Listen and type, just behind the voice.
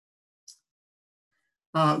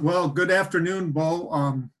Well, good afternoon,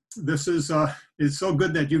 Bo. This is it's so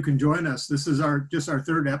good that you can join us. This is our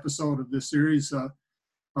third episode of this series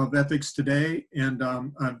of Ethics Today, and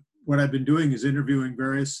what I've been doing is interviewing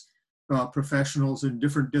various professionals in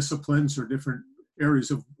different disciplines or different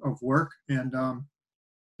areas of work. And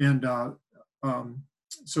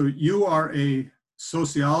so you are a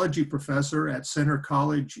sociology professor at Center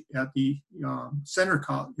College at the Center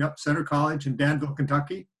College in Danville,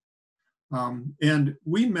 Kentucky. And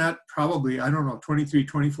we met probably, I don't know, 23,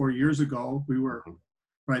 24 years ago. We were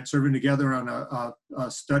serving together on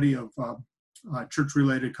a study of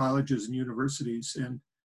church-related colleges and universities. And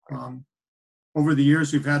over the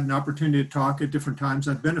years, we've had an opportunity to talk at different times.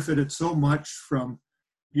 I've benefited so much from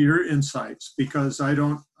your insights because I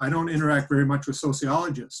don't interact very much with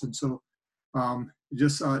sociologists. And so I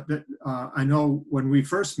know when we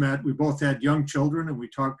first met, we both had young children, and we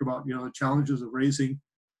talked about, the challenges of raising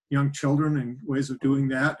young children and ways of doing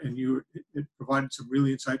that, and it provided some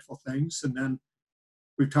really insightful things. And then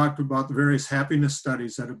we've talked about the various happiness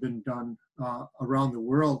studies that have been done around the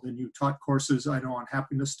world, and you taught courses, I know, on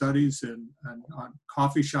happiness studies and on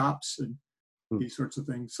coffee shops and these sorts of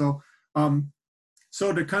things. So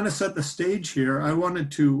to kind of set the stage here, I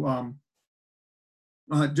wanted to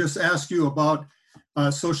just ask you about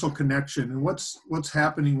social connection and what's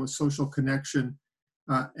happening with social connection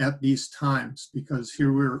at these times, because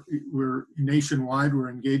here we're nationwide, we're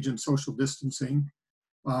engaged in social distancing.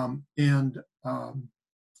 And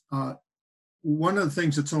one of the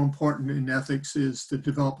things that's so important in ethics is to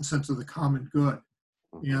develop a sense of the common good.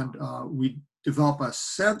 And we develop a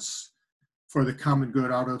sense for the common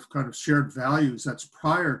good out of kind of shared values that's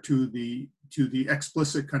prior to the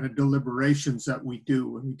explicit kind of deliberations that we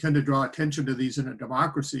do. And we tend to draw attention to these in a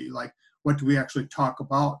democracy, like what do we actually talk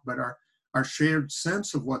about? But our shared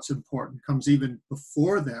sense of what's important comes even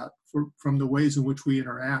before that from the ways in which we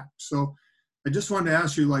interact. So I just wanted to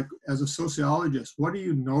ask you, like, as a sociologist, what are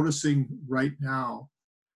you noticing right now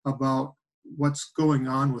about what's going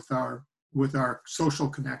on with our social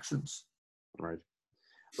connections? Right.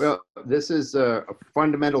 Well, this is a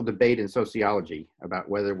fundamental debate in sociology about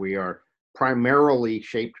whether we are primarily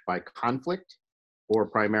shaped by conflict or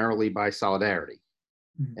primarily by solidarity.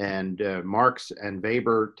 And Marx and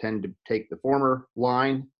Weber tend to take the former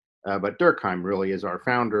line, but Durkheim really is our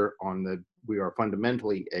founder on we are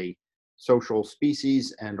fundamentally a social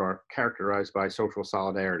species and are characterized by social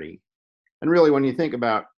solidarity. And really, when you think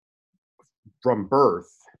about from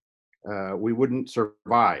birth, we wouldn't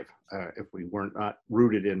survive if we weren't not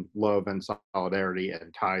rooted in love and solidarity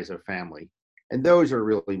and ties of family. And those are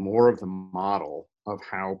really more of the model of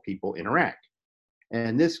how people interact.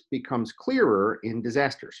 And this becomes clearer in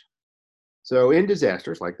disasters. So in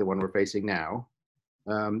disasters like the one we're facing now,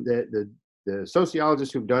 the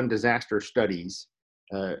sociologists who've done disaster studies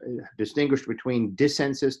distinguish between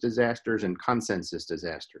dissensus disasters and consensus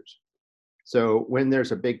disasters. So when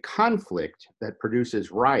there's a big conflict that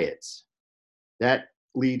produces riots, that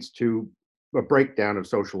leads to a breakdown of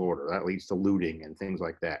social order. That leads to looting and things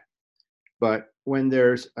like that. But when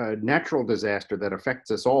there's a natural disaster that affects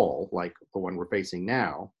us all, like the one we're facing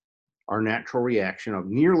now, our natural reaction of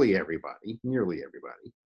nearly everybody,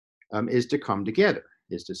 is to come together,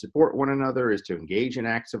 is to support one another, is to engage in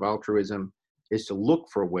acts of altruism, is to look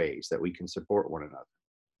for ways that we can support one another.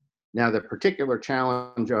 Now, the particular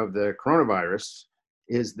challenge of the coronavirus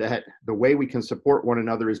is that the way we can support one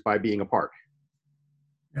another is by being apart.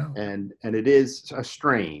 Yeah. And it is a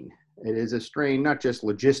strain. It is a strain, not just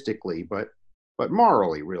logistically, but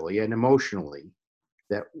morally, really, and emotionally.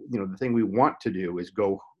 That, the thing we want to do is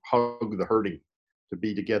go hug the hurting, to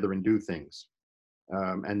be together and do things.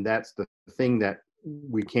 And that's the thing that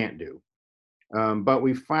we can't do. But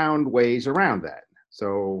we found ways around that.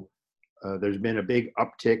 So there's been a big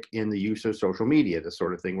uptick in the use of social media, the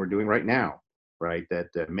sort of thing we're doing right now, right?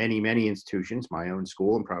 That many institutions, my own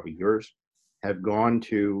school and probably yours, have gone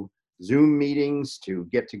to Zoom meetings to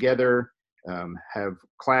get together, have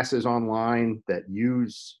classes online that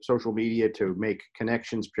use social media to make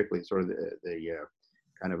connections, particularly sort of the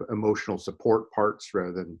kind of emotional support parts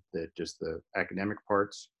rather than just the academic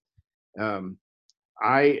parts.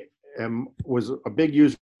 I was a big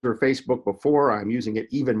user of Facebook before. I'm using it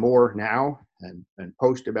even more now and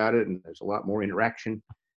post about it, and there's a lot more interaction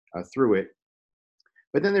through it.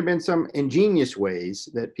 But then there have been some ingenious ways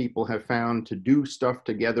that people have found to do stuff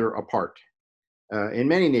together apart. In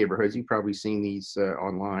many neighborhoods, you've probably seen these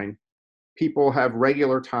online, people have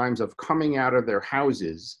regular times of coming out of their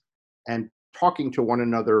houses and talking to one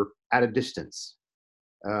another at a distance.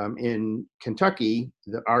 In Kentucky,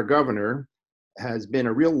 our governor has been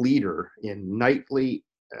a real leader in nightly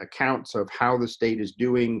accounts of how the state is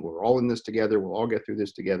doing. We're all in this together. We'll all get through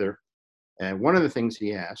this together. And one of the things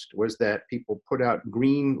he asked was that people put out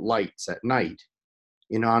green lights at night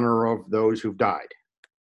in honor of those who've died.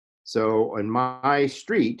 So on my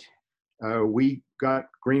street, we got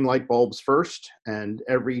green light bulbs first, and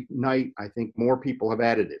every night I think more people have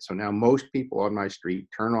added it. So now most people on my street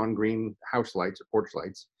turn on green house lights or porch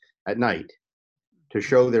lights at night to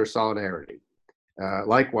show their solidarity.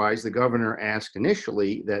 Likewise, the governor asked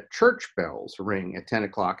initially that church bells ring at 10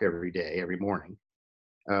 o'clock every day, every morning.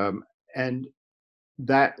 And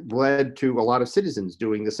that led to a lot of citizens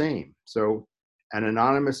doing the same. So an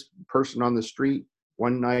anonymous person on the street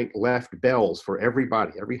one night left bells for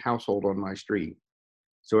everybody, every household on my street.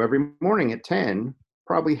 So every morning at 10,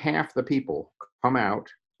 probably half the people come out,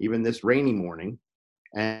 even this rainy morning,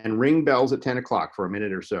 and ring bells at 10 o'clock for a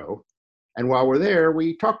minute or so. And while we're there,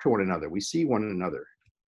 we talk to one another, we see one another.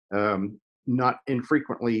 Not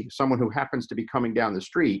infrequently, someone who happens to be coming down the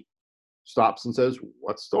street stops and says,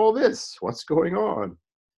 "What's all this? What's going on?"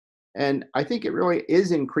 And I think it really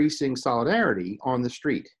is increasing solidarity on the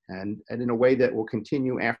street, and in a way that will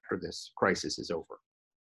continue after this crisis is over.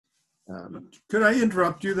 Could I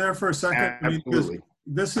interrupt you there for a second? Absolutely. I mean,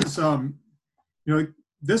 this is,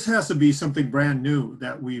 this has to be something brand new,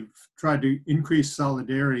 that we've tried to increase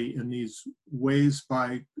solidarity in these ways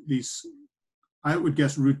by these, I would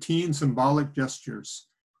guess, routine symbolic gestures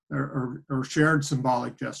or shared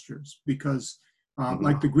symbolic gestures, because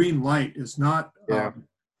like the green light is not,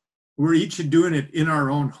 we're each doing it in our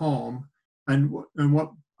own home, and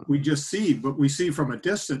what we just see, but we see from a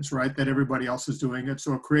distance, right, that everybody else is doing it.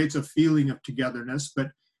 So it creates a feeling of togetherness,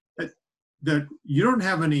 but that you don't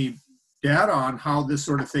have any data on how this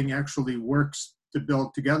sort of thing actually works to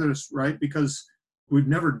build togetherness, right? Because we've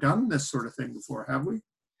never done this sort of thing before, have we?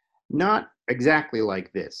 Not exactly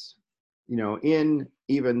like this. In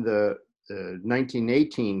even the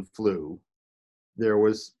 1918 flu, there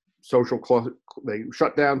was they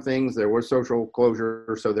shut down things, there was social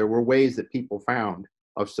closure, so there were ways that people found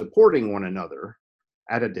of supporting one another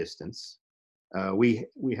at a distance. We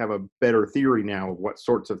have a better theory now of what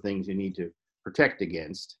sorts of things you need to protect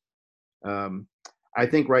against. I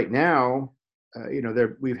think right now,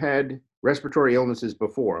 we've had respiratory illnesses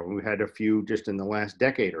before. We've had a few just in the last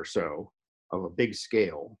decade or so of a big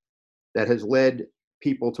scale that has led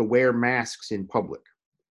people to wear masks in public.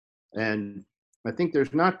 And I think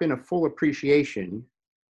there's not been a full appreciation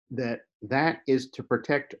that that is to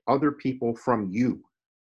protect other people from you.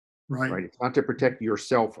 Right? It's not to protect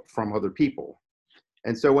yourself from other people.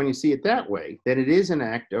 And so when you see it that way, then it is an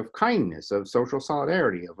act of kindness, of social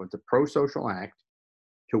solidarity, of a pro-social act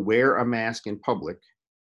to wear a mask in public.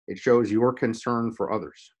 It shows your concern for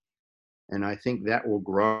others. And I think that will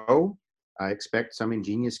grow. I expect some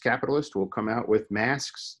ingenious capitalist will come out with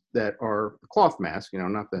masks that are cloth masks,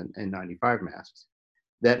 not the N95 masks,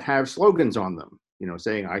 that have slogans on them,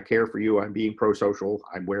 saying, "I care for you, I'm being pro-social,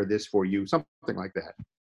 I wear this for you," something like that.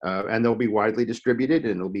 And they'll be widely distributed,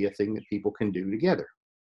 and it'll be a thing that people can do together.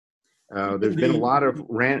 There's been a lot of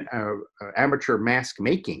amateur mask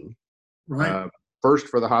making, right? First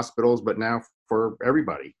for the hospitals, but now for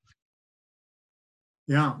everybody.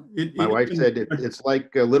 Yeah. My wife said it's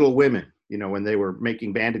like Little Women, when they were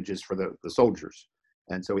making bandages for the soldiers.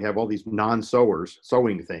 And so we have all these non-sewers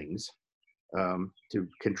sewing things to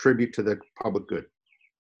contribute to the public good.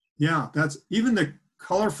 Yeah, that's even the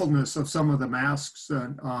colorfulness of some of the masks,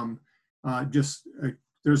 and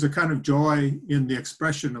there's a kind of joy in the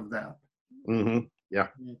expression of that. Mm-hmm. Yeah.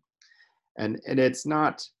 And it's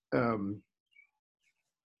not,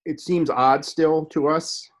 it seems odd still to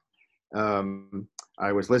us.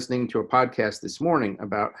 I was listening to a podcast this morning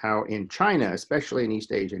about how in China, especially in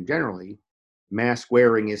East Asia and generally, mask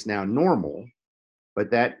wearing is now normal, but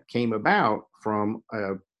that came about from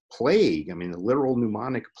a plague, the literal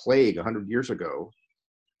pneumonic plague 100 years ago,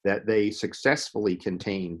 that they successfully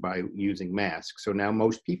contained by using masks. So now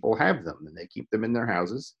most people have them, and they keep them in their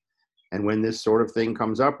houses. And when this sort of thing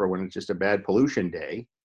comes up, or when it's just a bad pollution day,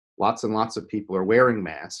 lots and lots of people are wearing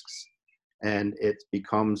masks, and it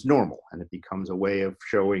becomes normal, and it becomes a way of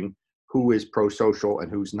showing who is pro-social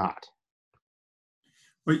and who's not.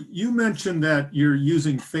 But you mentioned that you're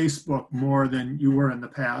using Facebook more than you were in the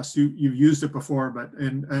past. You've used it before, but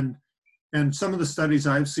and some of the studies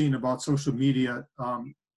I've seen about social media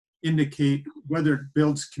indicate whether it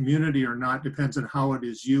builds community or not depends on how it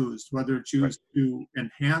is used, whether it's used to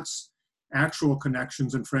enhance actual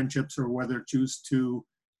connections and friendships, or whether it's used to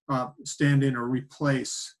stand in or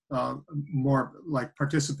replace more like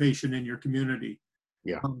participation in your community.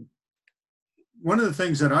 Yeah. One of the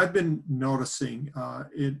things that I've been noticing,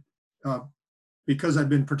 because I've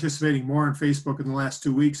been participating more on Facebook in the last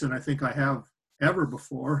 2 weeks than I think I have ever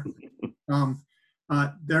before.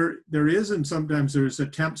 There is, and sometimes there's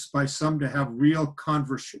attempts by some to have real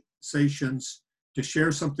conversations, to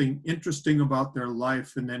share something interesting about their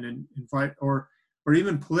life, and then invite, or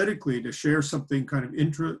even politically, to share something kind of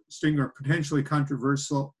interesting or potentially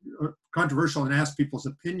controversial, and ask people's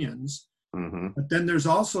opinions. Mm-hmm. But then there's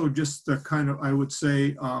also just the kind of, I would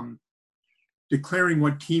say, declaring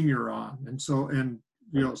what team you're on, and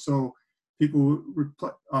so people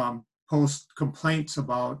post complaints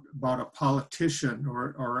about a politician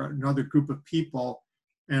or another group of people,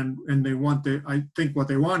 and they want I think what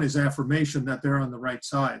they want is affirmation that they're on the right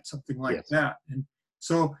side, something like Yes. that. And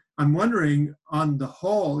so I'm wondering, on the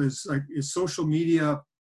whole, is social media,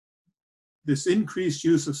 this increased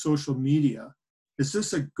use of social media, is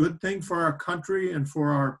this a good thing for our country and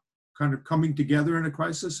for our kind of coming together in a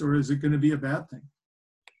crisis, or is it going to be a bad thing?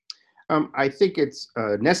 I think it's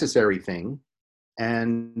a necessary thing,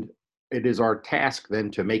 and it is our task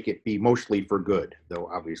then to make it be mostly for good, though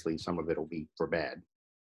obviously some of it will be for bad.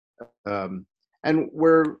 And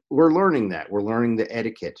we're learning that. We're learning the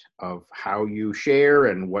etiquette of how you share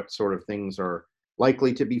and what sort of things are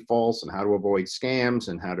likely to be false, and how to avoid scams,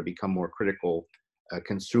 and how to become more critical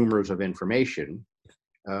consumers of information.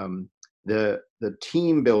 The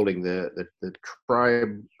team building, the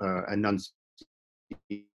tribe enunciation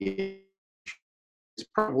is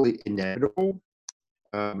probably inevitable.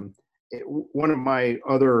 One of my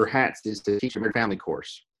other hats is to teach a married family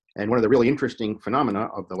course. And one of the really interesting phenomena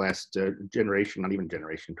of the last generation, not even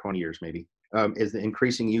generation, 20 years maybe, is the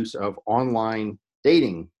increasing use of online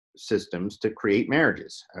dating systems to create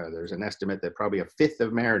marriages. There's an estimate that probably a fifth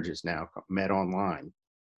of marriages now met online.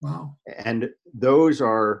 Wow. And those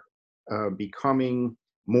are becoming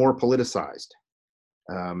more politicized.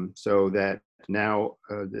 So that now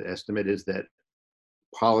the estimate is that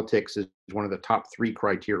politics is one of the top 3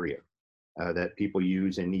 criteria that people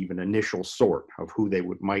use in even initial sort of who they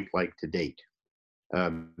might like to date.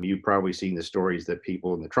 You've probably seen the stories that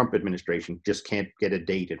people in the Trump administration just can't get a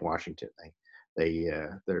date in Washington. They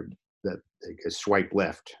swipe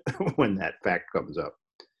left when that fact comes up.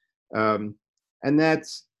 And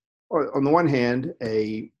that's, on the one hand,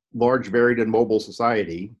 a large, varied, and mobile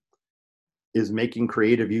society is making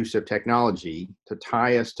creative use of technology to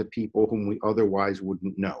tie us to people whom we otherwise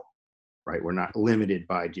wouldn't know, right? We're not limited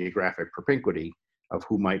by geographic propinquity of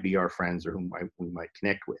who might be our friends or we might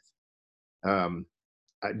connect with.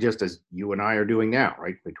 Just as you and I are doing now,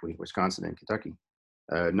 right, between Wisconsin and Kentucky.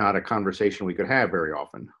 Not a conversation we could have very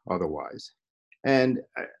often otherwise. And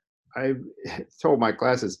I've told my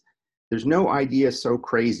classes, there's no idea so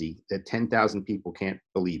crazy that 10,000 people can't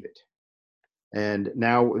believe it. And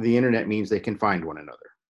now the internet means they can find one another.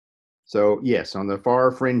 So yes, on the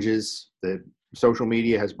far fringes, the social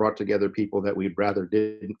media has brought together people that we'd rather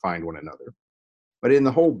didn't find one another. But in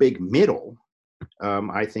the whole big middle,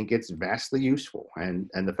 I think it's vastly useful. And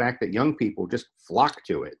the fact that young people just flock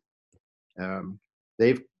to it,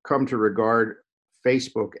 they've come to regard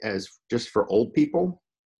Facebook as just for old people.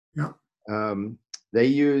 Yeah. They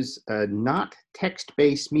use not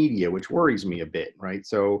text-based media, which worries me a bit, right?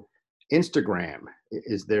 So Instagram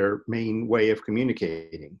is their main way of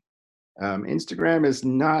communicating. Instagram is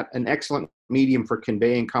not an excellent medium for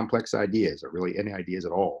conveying complex ideas, or really any ideas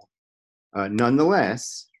at all.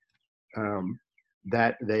 Nonetheless,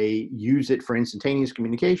 that they use it for instantaneous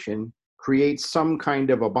communication creates some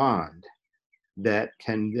kind of a bond that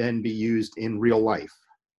can then be used in real life.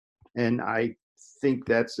 And I think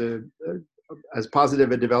that's as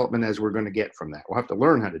positive a development as we're going to get from that. We'll have to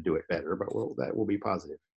learn how to do it better, but that will be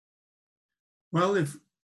positive. Well,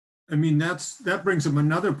 that brings up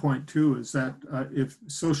another point too, is that if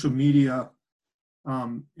social media,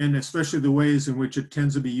 and especially the ways in which it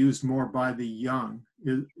tends to be used more by the young,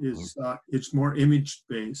 it's more image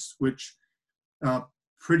based, which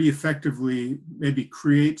pretty effectively maybe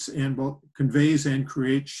creates and both conveys and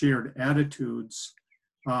creates shared attitudes,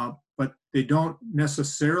 but they don't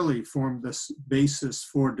necessarily form this basis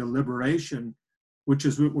for deliberation, which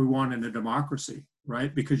is what we want in a democracy,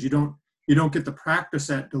 right? Because you don't get to practice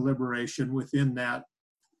that deliberation within that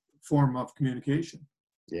form of communication.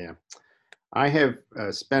 Yeah. I have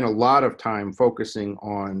spent a lot of time focusing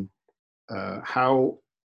on how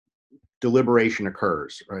deliberation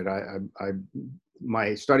occurs, right?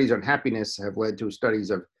 My studies on happiness have led to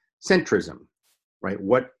studies of centrism, right?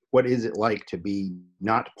 What is it like to be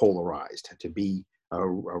not polarized, to be a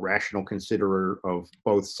rational considerer of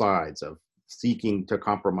both sides, of seeking to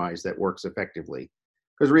compromise that works effectively?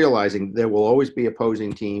 Because realizing there will always be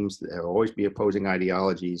opposing teams, there will always be opposing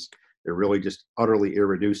ideologies, they're really just utterly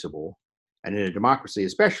irreducible. And in a democracy,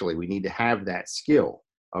 especially, we need to have that skill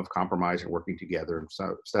of compromise and working together and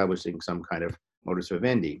establishing some kind of modus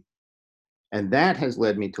vivendi. And that has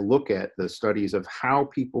led me to look at the studies of how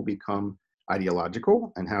people become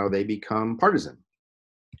ideological and how they become partisan.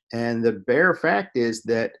 And the bare fact is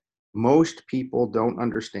that most people don't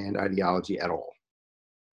understand ideology at all,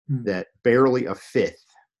 that barely a fifth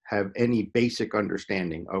have any basic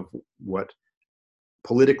understanding of what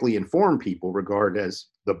politically informed people regard as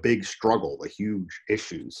the big struggle, the huge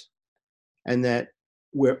issues. And that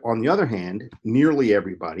on the other hand, nearly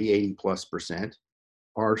everybody, 80+%,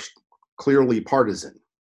 are clearly partisan.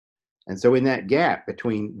 And so in that gap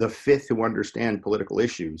between the fifth who understand political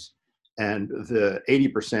issues and the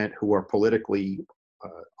 80% who are politically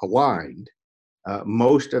aligned,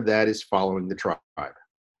 most of that is following the tribe.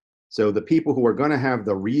 So the people who are going to have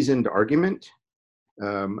the reasoned argument,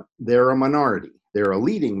 they're a minority. They're a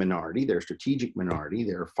leading minority. They're a strategic minority.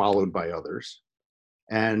 They're followed by others.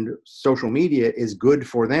 And social media is good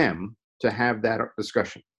for them to have that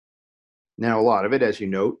discussion. Now, a lot of it, as you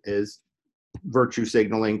note, is virtue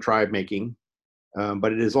signaling, tribe making,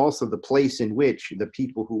 but it is also the place in which the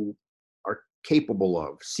people who are capable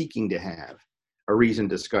of seeking to have a reasoned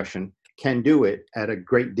discussion can do it at a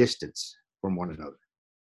great distance from one another.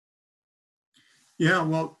 Yeah,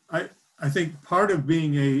 well, I think part of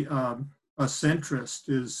being a centrist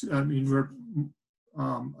is, I mean,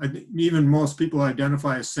 I think even most people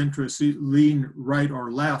identify as centrists, lean right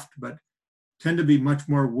or left, but tend to be much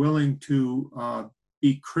more willing to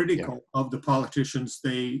be critical of the politicians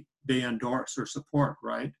they endorse or support,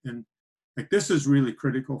 right? And like this is really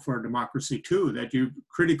critical for a democracy too, that you're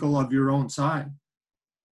critical of your own side.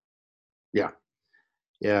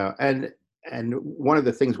 Yeah, and one of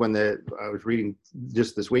the things I was reading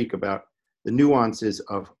just this week about the nuances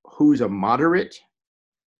of who's a moderate,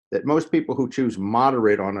 that most people who choose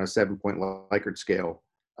moderate on a 7-point Likert scale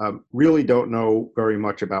really don't know very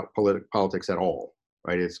much about politics at all,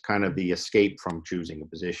 right? It's kind of the escape from choosing a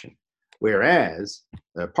position. Whereas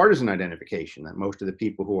the partisan identification, that most of the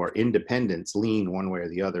people who are independents lean one way or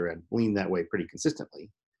the other and lean that way pretty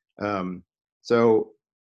consistently. So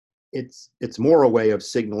it's more a way of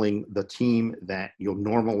signaling the team that you'll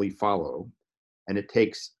normally follow. And it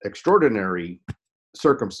takes extraordinary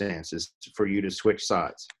circumstances for you to switch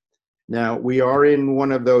sides. Now, we are in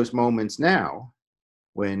one of those moments now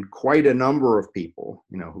when quite a number of people,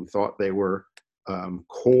 who thought they were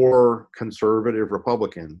core conservative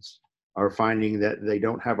Republicans are finding that they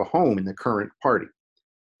don't have a home in the current party.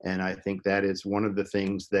 And I think that is one of the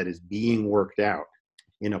things that is being worked out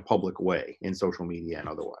in a public way in social media and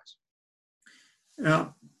otherwise. Yeah,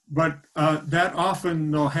 but that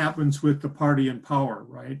often though happens with the party in power,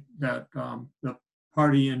 right? That the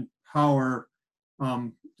party in power,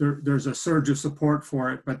 there's a surge of support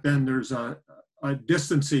for it, but then there's a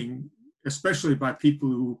distancing, especially by people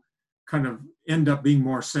who kind of end up being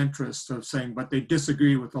more centrist, of saying, but they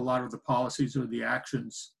disagree with a lot of the policies or the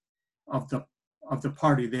actions of the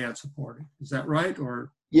party they are supporting. Is that right?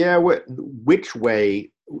 Or yeah, which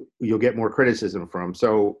way you'll get more criticism from?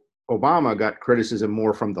 So Obama got criticism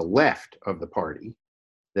more from the left of the party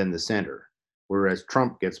than the center, whereas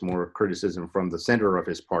Trump gets more criticism from the center of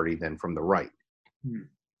his party than from the right.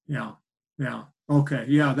 Yeah. Okay.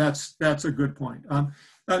 Yeah, that's a good point.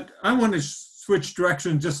 I want to switch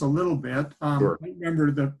direction just a little bit. Sure. I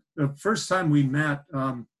remember the first time we met,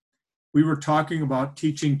 we were talking about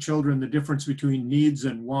teaching children the difference between needs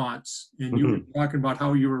and wants, and you were talking about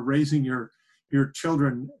how you were raising your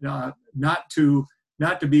children not to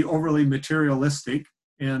be overly materialistic,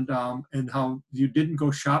 and how you didn't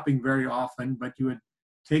go shopping very often, but you had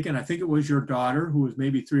taken, I think it was your daughter, who was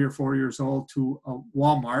maybe 3 or 4 years old, to a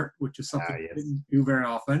Walmart, which is something you didn't do very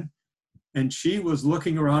often. And she was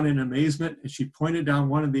looking around in amazement, and she pointed down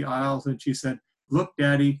one of the aisles and she said, "Look,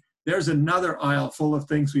 Daddy, there's another aisle full of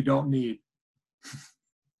things we don't need."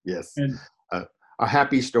 Yes. And a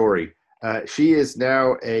happy story. She is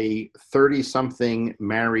now a 30-something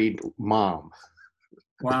married mom.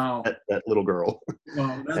 Wow. that little girl.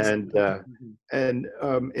 Wow, and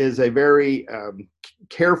is a very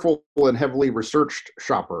careful and heavily researched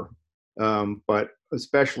shopper, but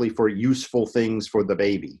especially for useful things for the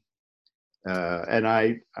baby. And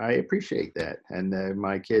I appreciate that. And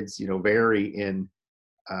my kids, vary in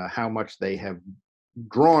how much they have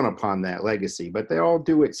drawn upon that legacy, but they all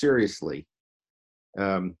do it seriously.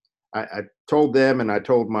 I told them, and I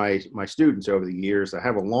told my students over the years, I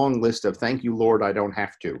have a long list of "thank you, Lord, I don't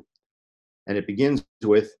have to." And it begins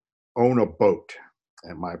with own a boat.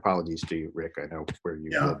 And my apologies to you, Rick. I know where you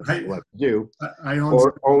live and what to do.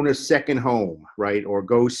 Or own a second home, right? Or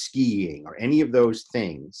go skiing, or any of those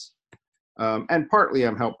things. And partly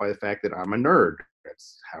I'm helped by the fact that I'm a nerd.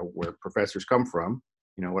 That's where professors come from.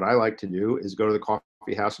 You know, what I like to do is go to the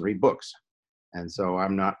coffee house and read books. And so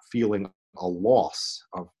I'm not feeling a loss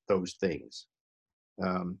of those things.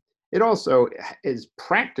 It also is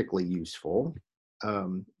practically useful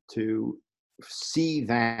to see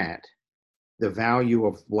that the value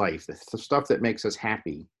of life, the stuff that makes us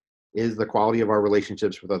happy, is the quality of our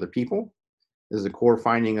relationships with other people. This is a core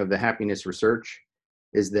finding of the happiness research,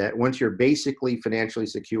 is that once you're basically financially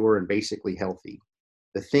secure and basically healthy,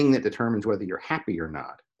 the thing that determines whether you're happy or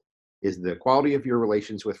not is the quality of your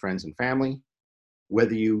relations with friends and family,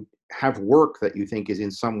 whether you have work that you think is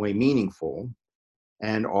in some way meaningful.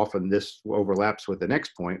 And often this overlaps with the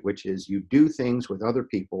next point, which is you do things with other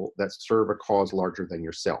people that serve a cause larger than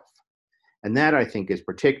yourself. And that, I think, is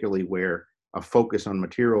particularly where a focus on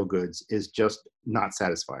material goods is just not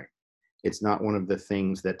satisfying. It's not one of the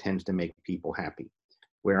things that tends to make people happy.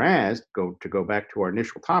 Whereas, to go back to our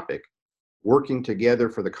initial topic, working together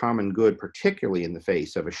for the common good, particularly in the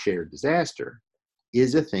face of a shared disaster,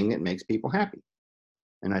 is a thing that makes people happy.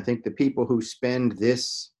 And I think the people who spend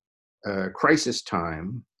this crisis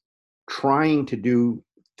time trying to do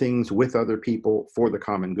things with other people for the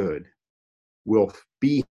common good will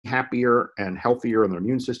be happier and healthier, and their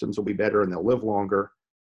immune systems will be better and they'll live longer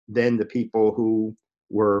than the people who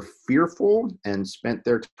were fearful and spent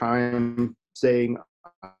their time saying,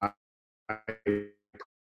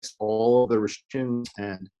 all of the restrictions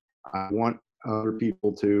and I want other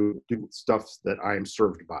people to do stuff that I am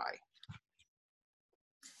served by.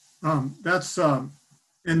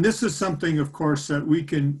 And this is something, of course, that we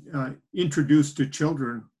can introduce to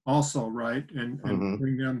children also, right? And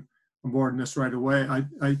bring them on board in this right away.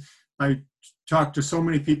 I talk to so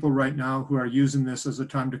many people right now who are using this as a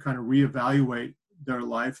time to kind of reevaluate their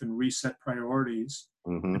life and reset priorities.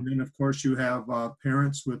 And then, of course, you have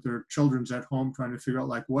parents with their children's at home trying to figure out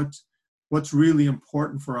like what's really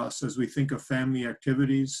important for us as we think of family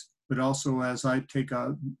activities, but also as I take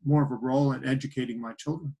more of a role in educating my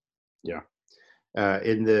children. Yeah.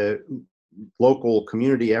 In the local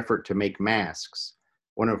community effort to make masks,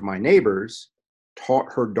 one of my neighbors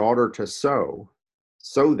taught her daughter to sew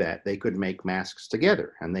so that they could make masks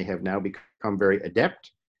together. And they have now become very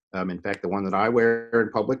adept. In fact, the one that I wear in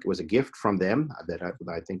public was a gift from them that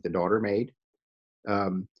I think the daughter made.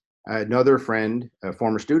 Another friend, a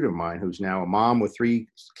former student of mine, who's now a mom with 3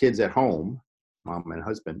 kids at home, mom and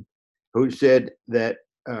husband, who said that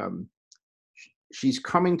she's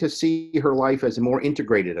coming to see her life as more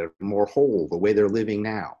integrated, more whole, the way they're living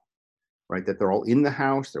now, right? That they're all in the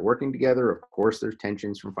house, they're working together. Of course, there's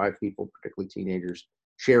tensions from 5 people, particularly teenagers,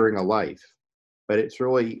 sharing a life. But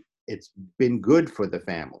it's been good for the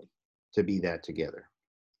family to be that together.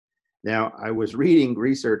 Now, I was reading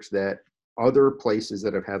research that other places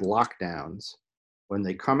that have had lockdowns, when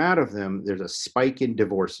they come out of them, there's a spike in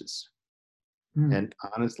divorces. And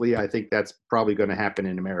honestly, I think that's probably going to happen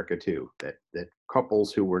in America too, that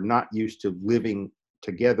couples who were not used to living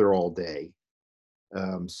together all day,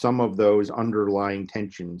 some of those underlying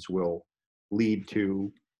tensions will lead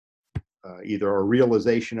to either a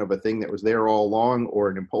realization of a thing that was there all along or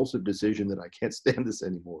an impulsive decision that I can't stand this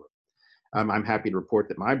anymore. I'm happy to report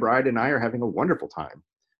that my bride and I are having a wonderful time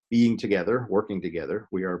being together, working together.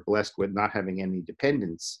 We are blessed with not having any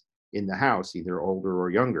dependents in the house, either older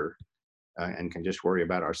or younger, and can just worry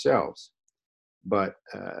about ourselves. But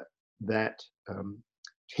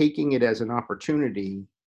taking it as an opportunity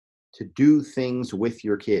to do things with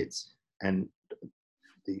your kids, and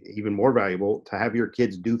even more valuable, to have your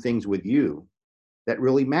kids do things with you that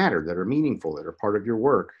really matter, that are meaningful, that are part of your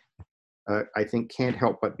work, I think can't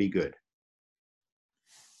help but be good.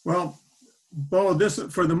 Well, Bo,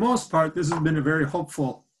 for the most part, this has been a very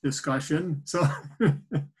hopeful discussion. So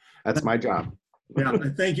that's my job. Yeah, I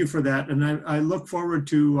thank you for that. And I look forward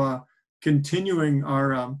to continuing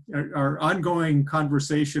our ongoing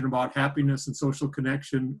conversation about happiness and social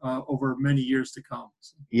connection over many years to come.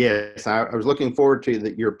 Yes, I was looking forward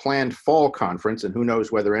to your planned fall conference, and who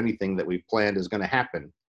knows whether anything that we've planned is going to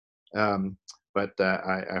happen. But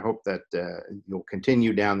I hope that you'll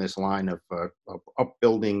continue down this line of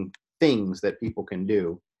upbuilding things that people can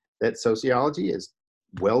do that sociology is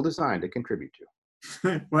well designed to contribute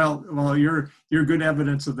to. Well, you're good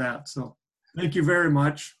evidence of that. So thank you very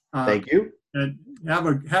much. Thank you. And have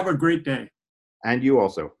a great day. And you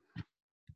also.